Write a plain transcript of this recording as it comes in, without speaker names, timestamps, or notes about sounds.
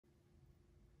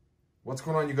What's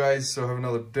going on, you guys? So I have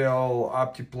another Dell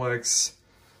Optiplex.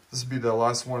 This will be the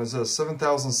last one. It's a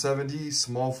 7070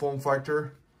 small form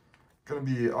factor. Gonna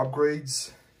be upgrades.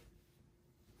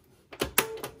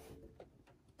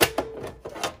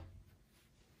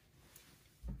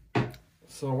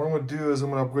 So what I'm gonna do is I'm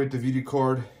gonna upgrade the video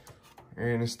card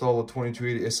and install a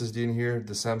 2280 SSD in here,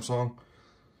 the Samsung.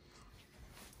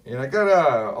 And I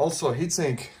got also a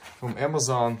heatsink from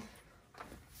Amazon.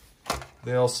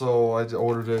 I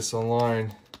ordered this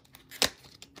online,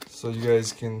 so you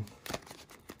guys can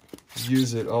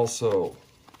use it also.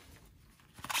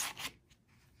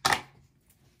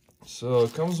 So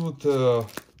it comes with the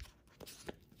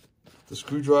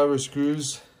screwdriver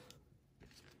screws.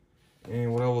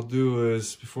 And what I will do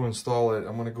is, before I install it,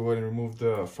 I'm going to go ahead and remove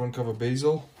the front cover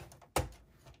basil.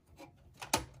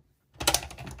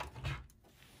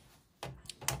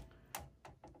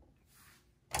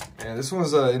 And this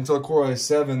one's an Intel Core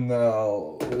i7,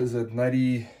 what is it,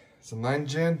 it's a 9th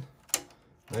gen,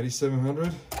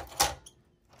 9700.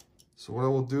 So what I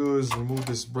will do is remove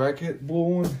this bracket,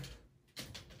 blue one.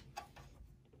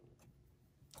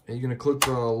 And you're going to click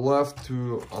left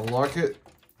to unlock it.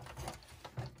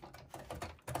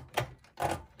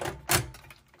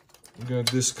 I'm going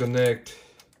to disconnect.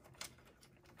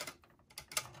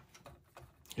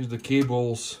 Here's the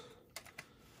cables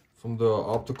from the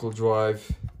optical drive.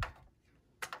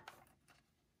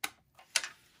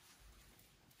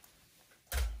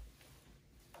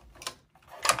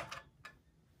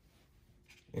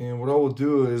 And what I will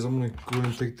do is I'm going to go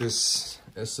and take this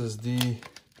SSD.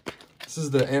 This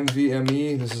is the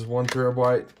NVMe. This is 1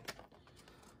 terabyte.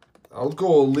 I'll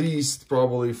go at least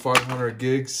probably 500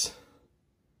 gigs.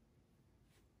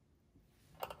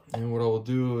 And what I will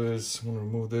do is I'm going to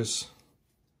remove this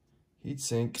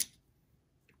heatsink.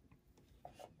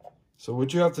 So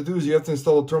what you have to do is you have to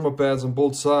install the thermal pads on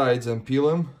both sides and peel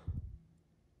them.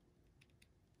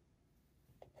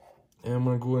 And I'm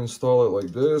going to go and install it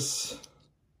like this.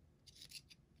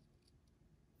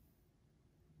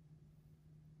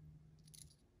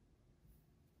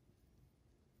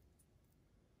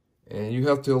 And you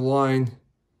have to align,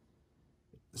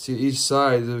 see each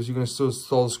side, you're going to still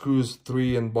install screws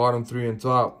 3 and bottom, 3 and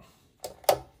top.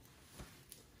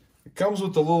 It comes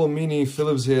with a little mini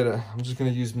Phillips head. I'm just going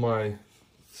to use my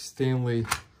Stanley,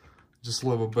 just a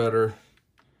little better.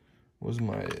 Where's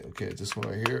my, okay, this one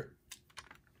right here.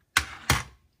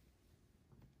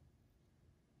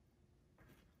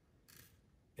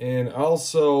 And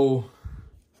also,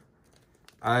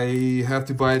 I have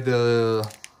to buy the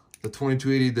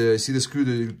 2280, see the screw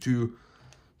to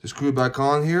screw it back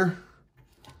on here,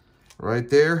 right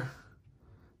there.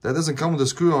 That doesn't come with a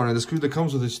screw on it. The screw that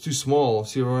comes with it is too small.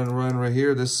 See right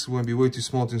here, this is going to be way too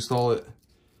small to install it.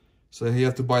 So you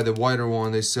have to buy the wider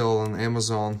one they sell on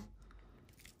Amazon.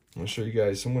 I'm going to show you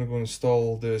guys. So I'm going to go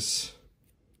install this.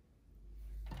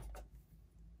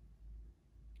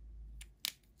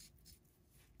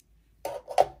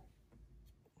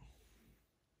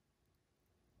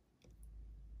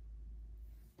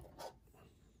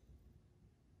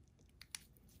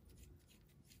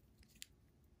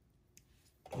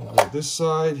 This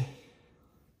side.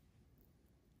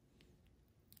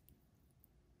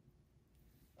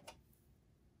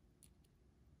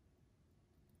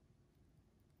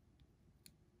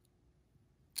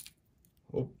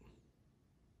 Oh.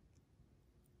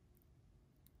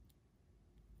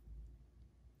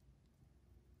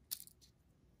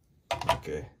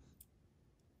 Okay.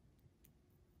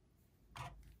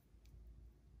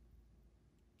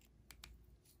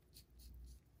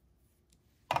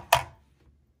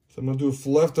 So I'm going to do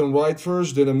left and right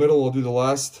first, then the middle I'll do the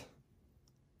last.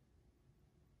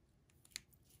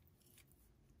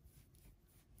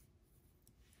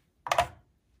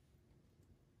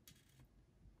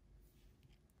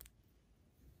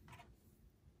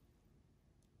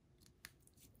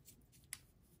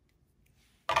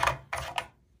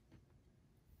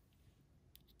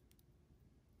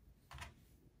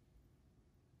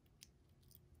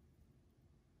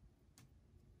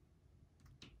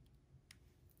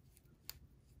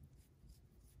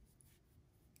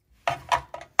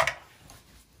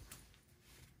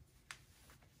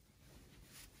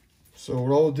 So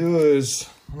what I'll do is,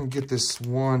 I'm gonna get this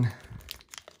one,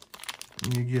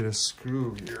 and you get a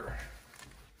screw here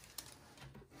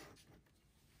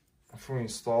before you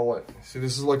install it. See,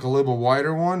 this is like a little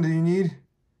wider one that you need.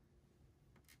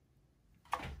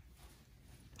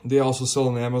 They also sell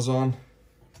on Amazon.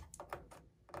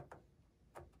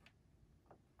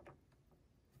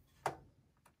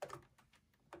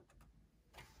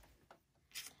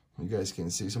 You guys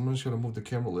can see, so I'm just gonna move the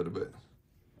camera a little bit.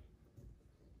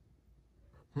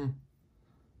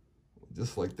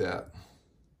 just like that.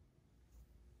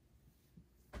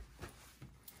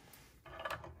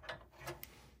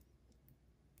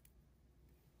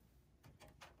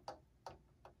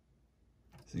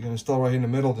 So you're going to install right here in the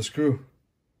middle of the screw.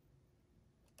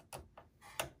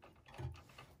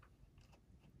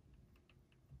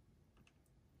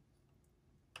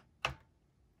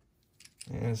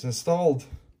 And it's installed.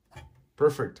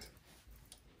 Perfect.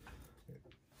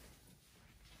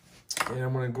 And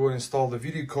I'm going to go and install the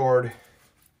video card.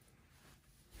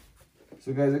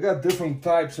 So guys, I got different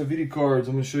types of video cards.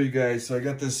 I'm going to show you guys. So I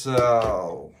got this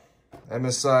MSI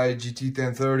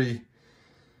GT1030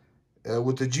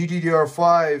 with the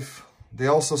GDDR5. They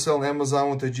also sell on Amazon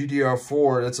with the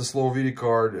GDDR4. That's a slow video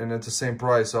card and it's the same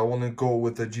price. So I want to go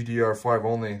with the GDDR5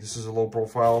 only. This is a low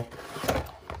profile.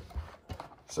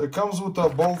 So it comes with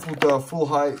both with the full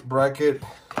height bracket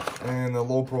and a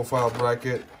low profile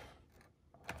bracket.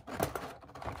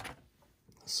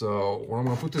 So when I'm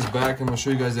going to put this back, I'm going to show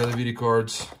you guys the other video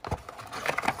cards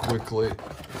quickly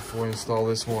before I install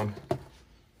this one.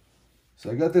 So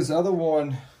I got this other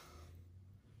one.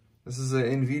 This is an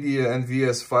NVIDIA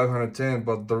NVS 510,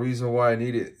 but the reason why I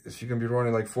need it is you can be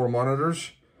running like 4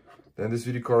 monitors, then this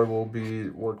video card will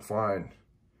work fine.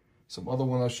 Some other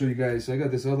one I'll show you guys. So I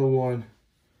got this other one.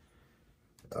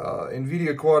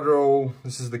 NVIDIA Quadro.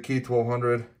 This is the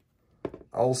K1200.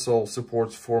 Also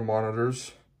supports 4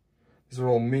 monitors. These are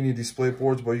all mini display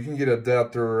ports, but you can get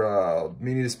adapter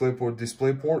mini display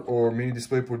port or mini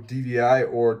display port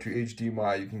DVI or to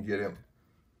HDMI. You can get them.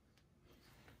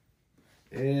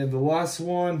 And the last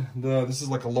one, this is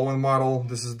like a low-end model.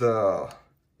 This is the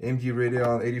AMD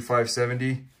Radeon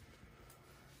 8570.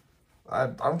 I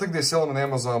don't think they sell them on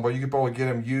Amazon, but you can probably get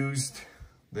them used.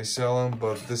 They sell them,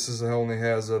 but this only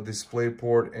has a display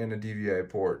port and a DVI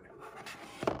port.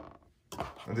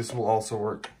 And this will also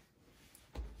work.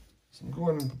 So I'm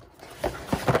going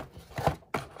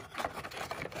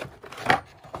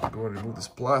to remove this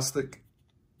plastic.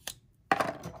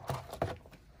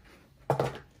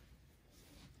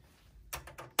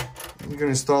 You're going to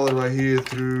install it right here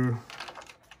through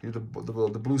the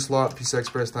blue slot, PCI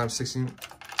Express times 16.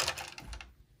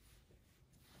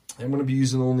 I'm going to be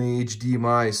using only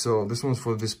HDMI, so this one's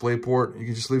for the display port. You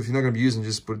can just leave, if you're not going to be using,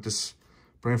 just put this,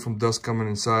 prevent from dust coming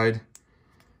inside.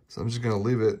 So I'm just going to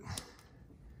leave it.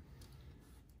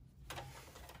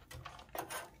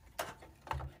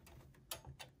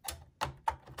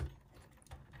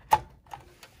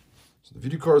 So the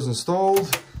video card is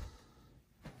installed.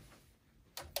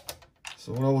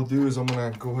 So what I will do is I'm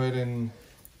going to go ahead and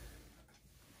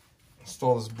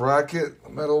install this bracket,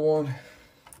 the metal one.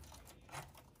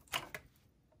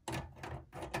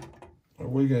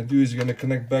 And what you're going to do is you're going to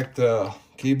connect back the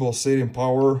cable SATA and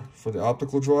power for the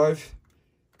optical drive.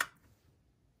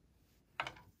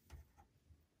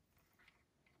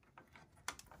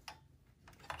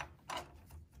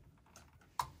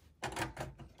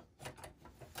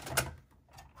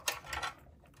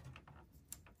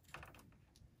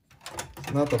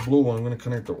 Not the blue one, I'm going to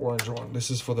connect the orange one.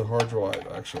 This is for the hard drive,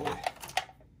 actually.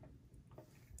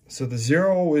 So the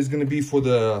 0 is going to be for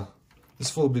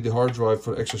this will be the hard drive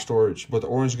for extra storage, but the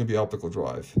orange is going to be optical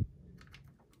drive.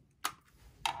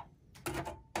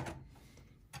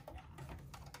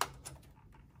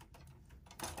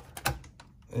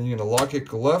 And you're going to lock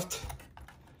it left,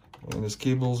 and these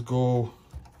cables go,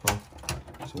 so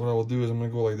what I will do is I'm going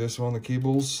to go like this around the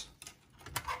cables.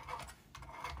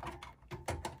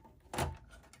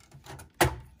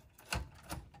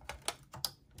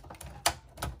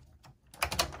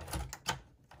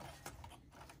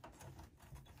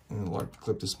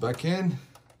 Clip this back in.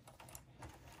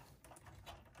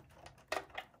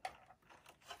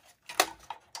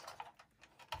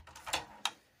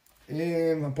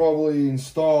 And I'll probably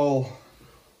install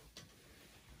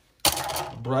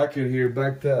a bracket here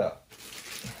back to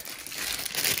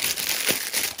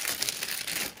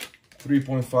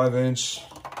 3.5 inch.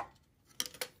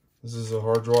 This is a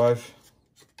hard drive.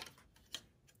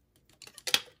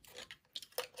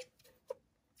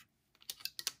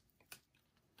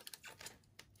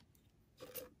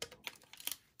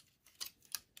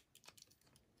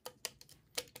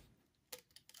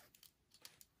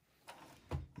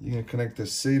 You're going to connect the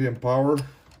SATA and power.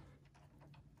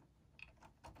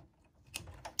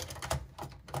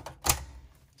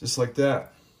 Just like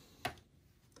that.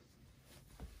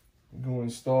 I'm going to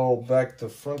install back the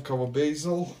front cover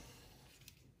basil.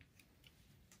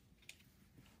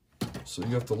 So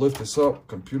you have to lift this up,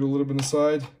 compute a little bit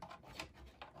inside.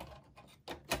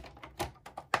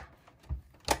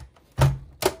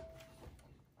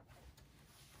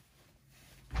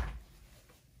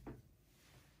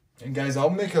 And guys, I'll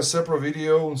make a separate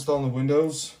video installing the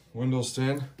Windows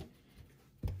 10.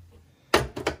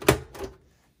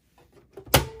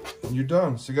 And you're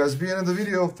done. So guys, be the end of the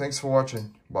video. Thanks for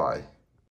watching. Bye.